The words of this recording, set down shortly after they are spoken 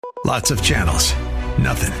Lots of channels,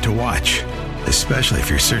 nothing to watch, especially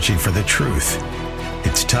if you're searching for the truth.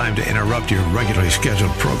 It's time to interrupt your regularly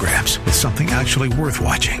scheduled programs with something actually worth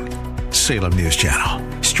watching. Salem News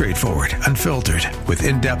Channel. Straightforward, unfiltered, with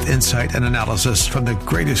in-depth insight and analysis from the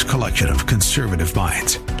greatest collection of conservative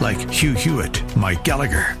minds like Hugh Hewitt, Mike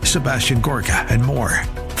Gallagher, Sebastian Gorka, and more.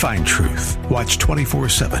 Find truth. Watch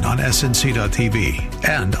 24/7 on snc.tv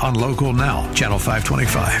and on Local Now, Channel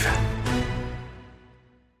 525.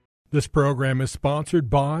 This program is sponsored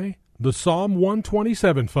by the Psalm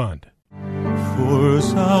 127 Fund. For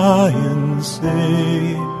Zion's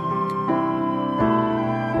sake,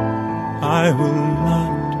 I will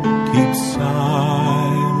not keep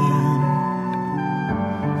silent.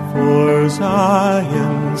 For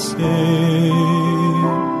Zion's sake,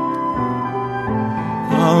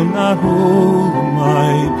 I'll not hold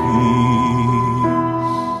my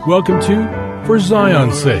peace. Welcome to For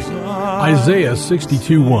Zion's Sake. Isaiah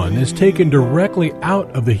 62:1 is taken directly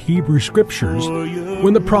out of the Hebrew Scriptures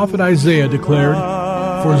when the prophet Isaiah declared,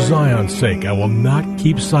 "For Zion's sake I will not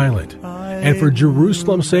keep silent, and for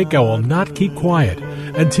Jerusalem's sake I will not keep quiet,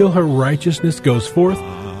 until her righteousness goes forth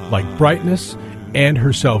like brightness, and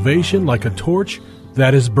her salvation like a torch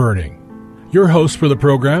that is burning." Your hosts for the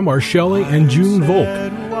program are Shelley and June Volk,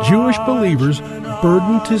 Jewish believers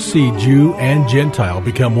burdened to see Jew and Gentile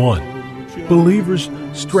become one. Believers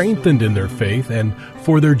strengthened in their faith and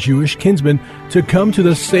for their Jewish kinsmen to come to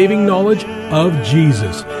the saving knowledge of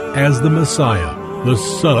Jesus as the Messiah, the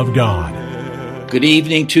Son of God. Good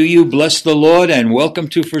evening to you. Bless the Lord and welcome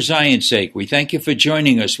to For Zion's Sake. We thank you for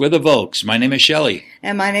joining us. We're the Volks. My name is Shelley.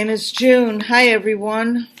 And my name is June. Hi,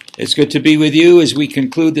 everyone. It's good to be with you as we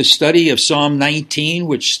conclude the study of Psalm 19,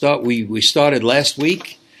 which we started last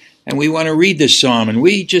week. And we want to read this psalm, and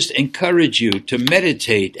we just encourage you to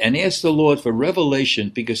meditate and ask the Lord for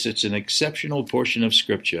revelation because it's an exceptional portion of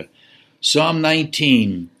Scripture. Psalm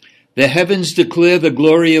 19, the heavens declare the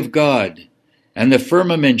glory of God, and the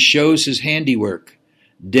firmament shows his handiwork.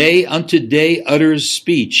 Day unto day utters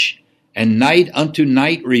speech, and night unto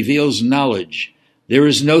night reveals knowledge. There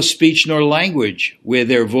is no speech nor language where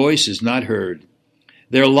their voice is not heard.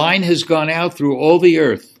 Their line has gone out through all the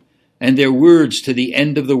earth, and their words to the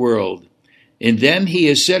end of the world. In them he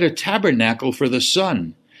has set a tabernacle for the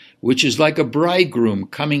sun, which is like a bridegroom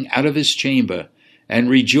coming out of his chamber, and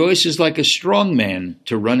rejoices like a strong man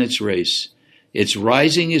to run its race. Its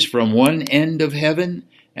rising is from one end of heaven,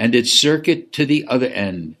 and its circuit to the other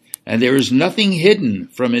end, and there is nothing hidden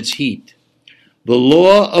from its heat. The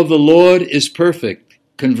law of the Lord is perfect,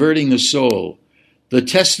 converting the soul. The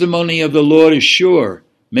testimony of the Lord is sure,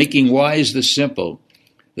 making wise the simple.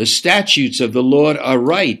 The statutes of the Lord are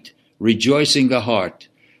right, rejoicing the heart.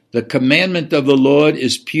 The commandment of the Lord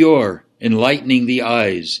is pure, enlightening the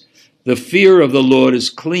eyes. The fear of the Lord is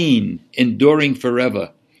clean, enduring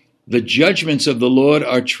forever. The judgments of the Lord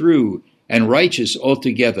are true and righteous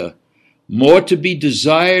altogether. More to be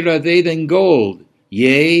desired are they than gold,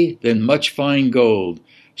 yea, than much fine gold.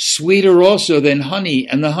 Sweeter also than honey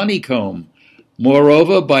and the honeycomb.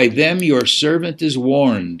 Moreover, by them your servant is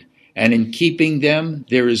warned, and in keeping them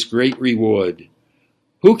there is great reward.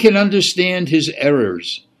 Who can understand his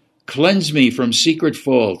errors? Cleanse me from secret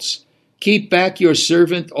faults. Keep back your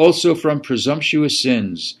servant also from presumptuous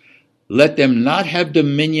sins. Let them not have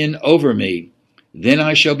dominion over me. Then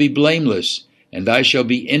I shall be blameless, and I shall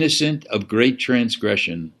be innocent of great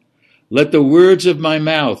transgression. Let the words of my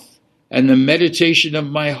mouth and the meditation of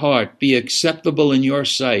my heart be acceptable in your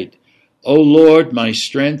sight, O Lord, my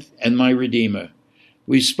strength and my Redeemer.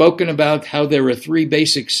 We've spoken about how there are three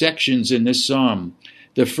basic sections in this psalm.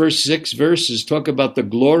 The first 6 verses talk about the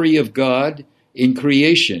glory of God in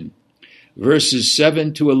creation. Verses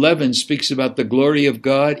 7 to 11 speaks about the glory of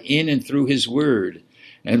God in and through his word.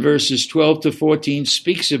 And verses 12 to 14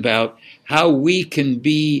 speaks about how we can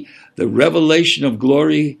be the revelation of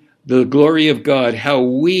glory, the glory of God, how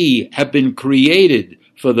we have been created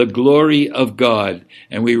for the glory of God.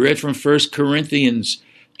 And we read from 1 Corinthians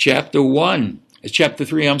chapter 3,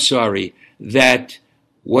 that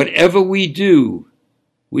whatever we do,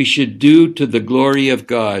 we should do to the glory of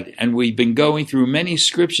God. And we've been going through many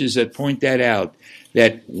scriptures that point that out,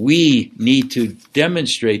 that we need to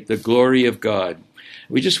demonstrate the glory of God.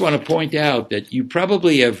 We just want to point out that you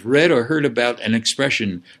probably have read or heard about an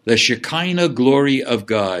expression, the Shekinah glory of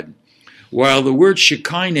God. While the word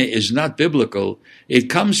Shekinah is not biblical, it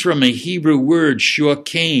comes from a Hebrew word,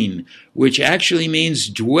 shorkain, which actually means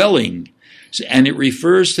dwelling. And it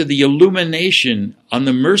refers to the illumination on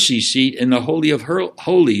the mercy seat in the Holy of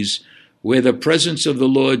Holies, where the presence of the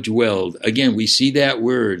Lord dwelled. Again, we see that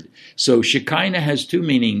word. So Shekinah has two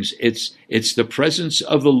meanings. It's the presence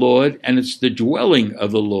of the Lord, and it's the dwelling of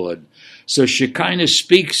the Lord. So Shekinah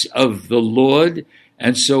speaks of the Lord,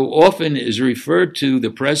 and so often is referred to the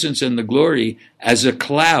presence and the glory as a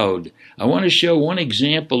cloud. I want to show one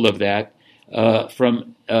example of that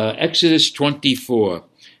from Exodus 24.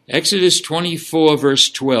 Exodus 24, verse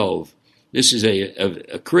 12. This is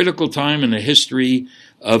a critical time in the history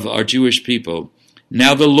of our Jewish people.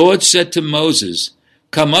 Now the Lord said to Moses,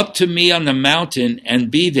 "Come up to me on the mountain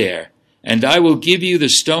and be there, and I will give you the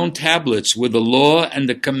stone tablets with the law and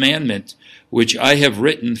the commandment which I have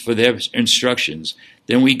written for their instructions."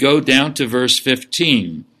 Then we go down to verse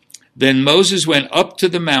 15. Then Moses went up to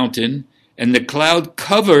the mountain, and the cloud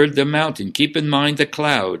covered the mountain. Keep in mind the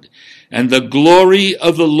cloud. And the glory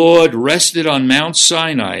of the Lord rested on Mount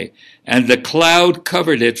Sinai, and the cloud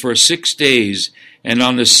covered it for 6 days. And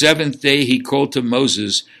on the seventh day he called to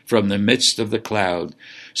Moses from the midst of the cloud.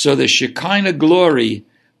 So the Shekinah glory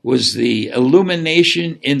was the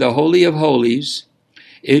illumination in the Holy of Holies.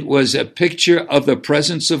 It was a picture of the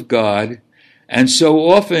presence of God. And so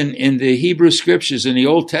often in the Hebrew Scriptures in the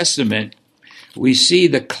Old Testament, we see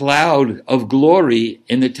the cloud of glory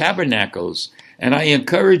in the tabernacles. And I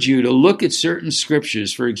encourage you to look at certain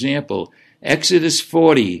scriptures. For example, Exodus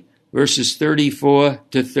 40, verses 34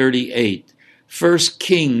 to 38. 1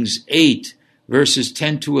 Kings 8, verses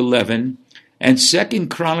 10 to 11. And 2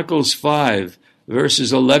 Chronicles 5,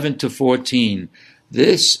 verses 11 to 14.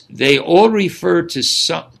 They all refer to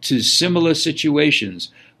similar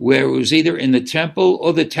situations where it was either in the temple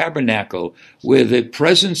or the tabernacle, where the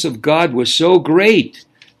presence of God was so great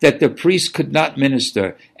that the priest could not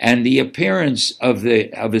minister, and the appearance of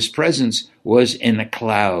his presence was in a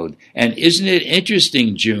cloud. And isn't it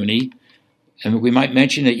interesting, Junie, and we might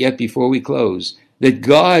mention it yet before we close, that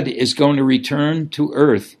God is going to return to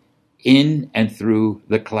earth in and through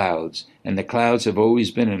the clouds. And the clouds have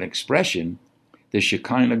always been an expression. The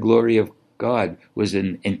Shekinah glory of God was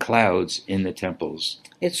in clouds in the temples.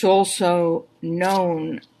 It's also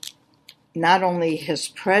known not only his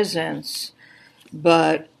presence,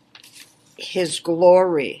 but his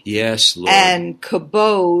glory. Yes, Lord. And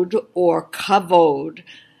kabod or kavod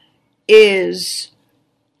is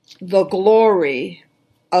the glory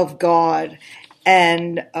of God.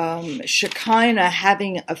 And Shekinah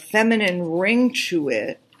having a feminine ring to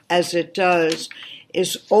it, as it does,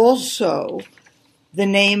 is also the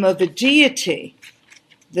name of a deity.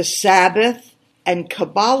 The Sabbath and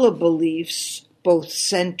Kabbalah beliefs both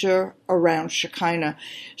center around Shekinah.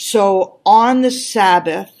 So on the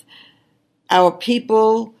Sabbath, our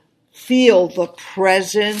people feel the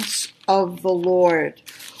presence of the Lord.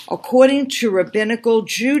 According to rabbinical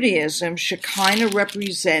Judaism, Shekinah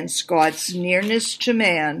represents God's nearness to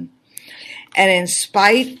man, and in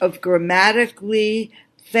spite of grammatically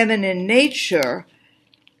feminine nature,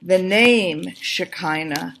 the name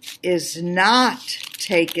Shekinah is not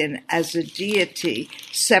taken as a deity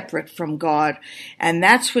separate from God. And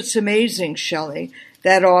that's what's amazing, Shelley,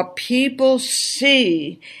 that our people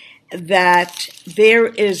see that there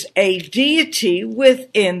is a deity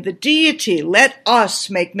within the deity. Let us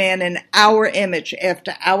make man in our image,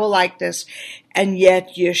 after our likeness. And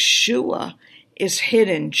yet Yeshua is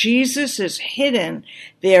hidden. Jesus is hidden.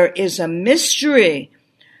 There is a mystery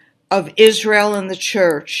of Israel and the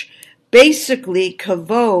church. Basically,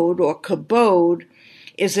 kavod or kabod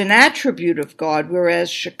is an attribute of God, whereas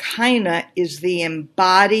Shekinah is the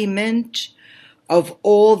embodiment of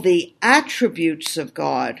all the attributes of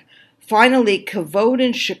God. Finally, kavod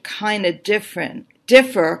and Shekinah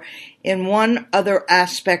differ in one other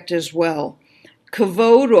aspect as well.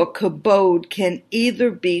 Kavod or kabod can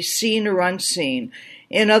either be seen or unseen.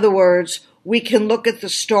 In other words, we can look at the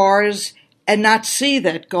stars and not see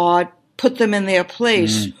that God put them in their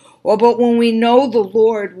place. But when we know the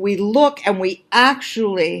Lord, we look and we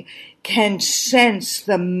actually can sense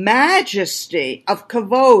the majesty of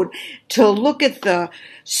kavod, to look at the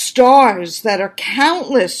stars that are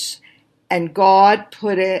countless, and God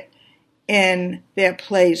put it in their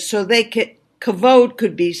place. So kavod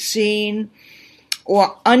could be seen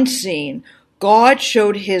or unseen. God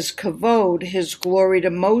showed his kavod, his glory, to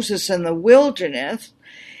Moses in the wilderness,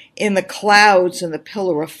 in the clouds and the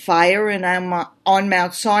pillar of fire, and on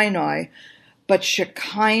Mount Sinai. But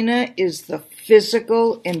Shekinah is the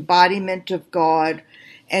physical embodiment of God,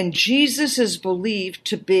 and Jesus is believed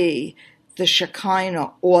to be the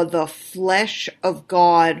Shekinah, or the flesh of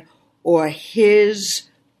God, or his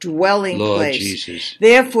dwelling Lord place. Jesus.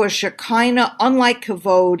 Therefore, Shekinah, unlike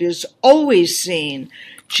kavod, is always seen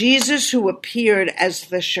Jesus, who appeared as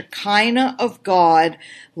the Shekinah of God,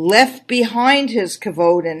 left behind his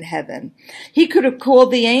kavod in heaven. He could have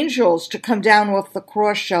called the angels to come down off the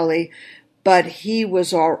cross, Shelley, but he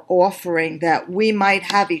was our offering that we might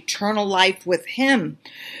have eternal life with him.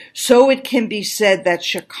 So it can be said that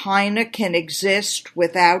Shekinah can exist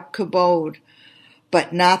without kavod,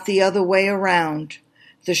 but not the other way around.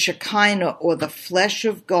 The Shekinah, or the flesh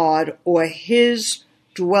of God, or his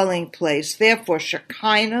dwelling place. Therefore,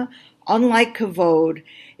 Shekinah, unlike kavod,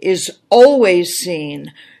 is always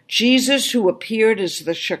seen. Jesus, who appeared as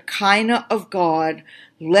the Shekinah of God,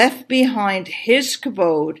 left behind his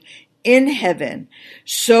kavod in heaven.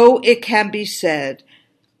 So it can be said,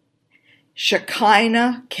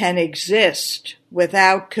 Shekinah can exist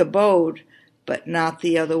without kavod, but not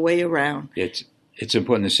the other way around. It's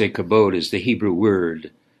important to say kavod is the Hebrew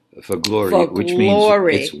word for glory, which means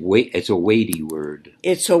it's a weighty word.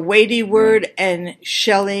 It's a weighty word, right. And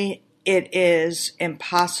Shelley, it is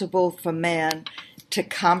impossible for man to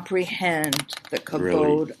comprehend the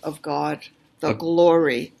kavod of God, the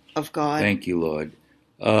glory of God. Thank you, Lord.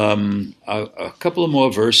 A couple of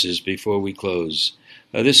more verses before we close.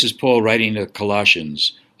 This is Paul writing to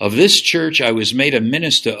Colossians. Of this church I was made a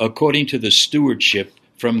minister according to the stewardship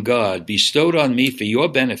from God, bestowed on me for your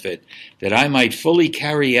benefit, that I might fully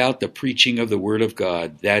carry out the preaching of the word of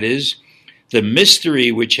God, that is, the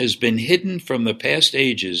mystery which has been hidden from the past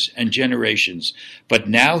ages and generations, but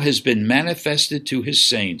now has been manifested to his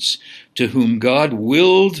saints, to whom God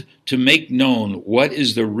willed to make known what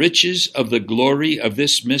is the riches of the glory of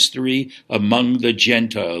this mystery among the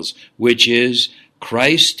Gentiles, which is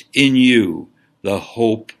Christ in you, the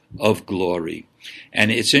hope of glory.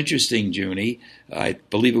 And it's interesting, Junie, I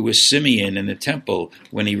believe it was Simeon in the temple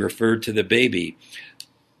when he referred to the baby.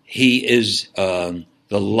 He is the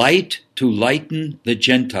light to lighten the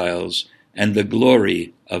Gentiles and the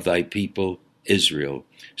glory of thy people Israel.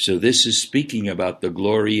 So this is speaking about the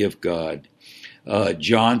glory of God.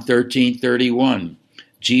 John 13:31,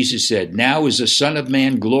 Jesus said, now is the Son of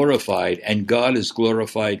Man glorified, and God is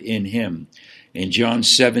glorified in him. In John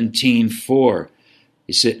 17:4,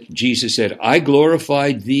 Jesus said, I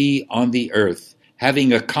glorified thee on the earth,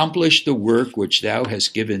 having accomplished the work which thou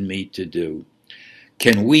hast given me to do.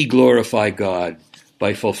 Can we glorify God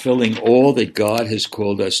by fulfilling all that God has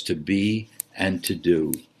called us to be and to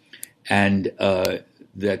do? And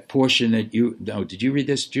that portion that did you read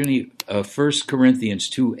this, Junie? 1 Corinthians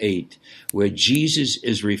 2:8, where Jesus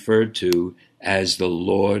is referred to as the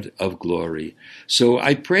Lord of glory. So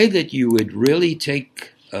I pray that you would really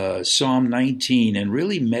take Psalm 19 and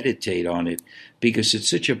really meditate on it, because it's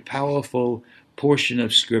such a powerful portion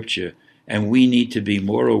of Scripture, and we need to be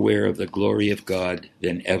more aware of the glory of God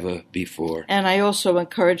than ever before. And I also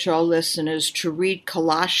encourage our listeners to read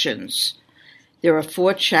Colossians. There are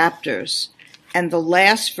 4 chapters, and the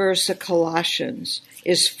last verse of Colossians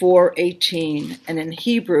is 4:18, and in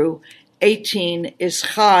Hebrew, 18 is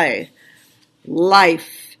chai,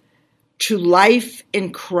 life, to life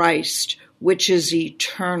in Christ, which is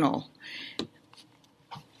eternal.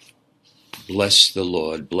 Bless the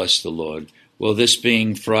Lord, bless the Lord. Well, this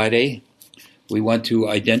being Friday, we want to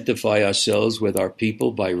identify ourselves with our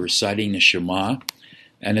people by reciting the Shema.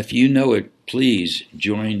 And if you know it, please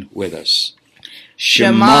join with us.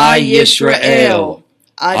 Shema Yisrael,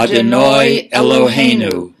 Adonai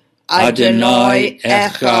Eloheinu, Adonai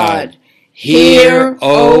Echad. Hear,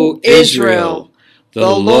 O Israel, the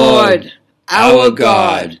Lord, our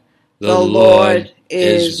God, the Lord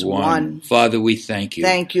is one. Father, we thank you.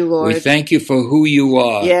 Thank you, Lord. We thank you for who you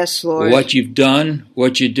are. Yes, Lord. What you've done,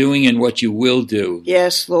 what you're doing, and what you will do.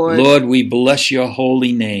 Yes, Lord. Lord, we bless your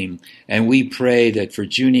holy name, and we pray that for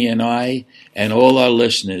Junie and I and all our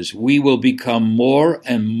listeners, we will become more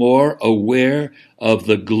and more aware of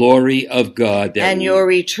the glory of God. And your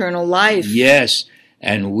eternal life. Yes,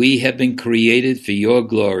 and we have been created for your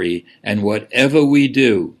glory, and whatever we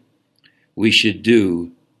do, we should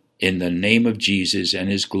do in the name of Jesus and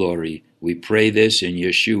his glory. We pray this in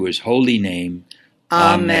Yeshua's holy name.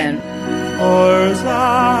 Amen. For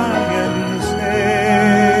Zion's sake.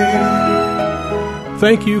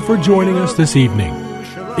 Thank you for joining us this evening.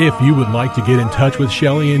 If you would like to get in touch with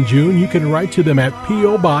Shelley and June, you can write to them at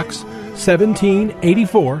P.O. Box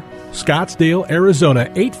 1784, Scottsdale, Arizona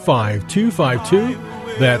 85252.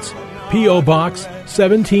 That's P.O. Box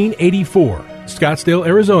 1784, Scottsdale,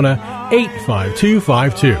 Arizona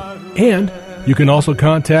 85252. And you can also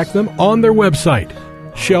contact them on their website,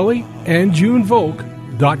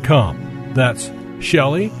 ShelleyandJuneVolk.com. That's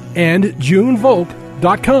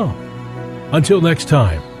ShelleyandJuneVolk.com. Until next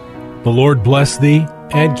time, the Lord bless thee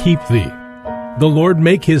and keep thee. The Lord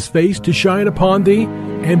make his face to shine upon thee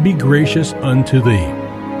and be gracious unto thee.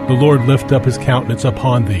 The Lord lift up his countenance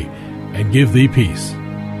upon thee, and give thee peace.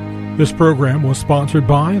 This program was sponsored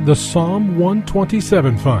by the Psalm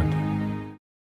 127 Fund.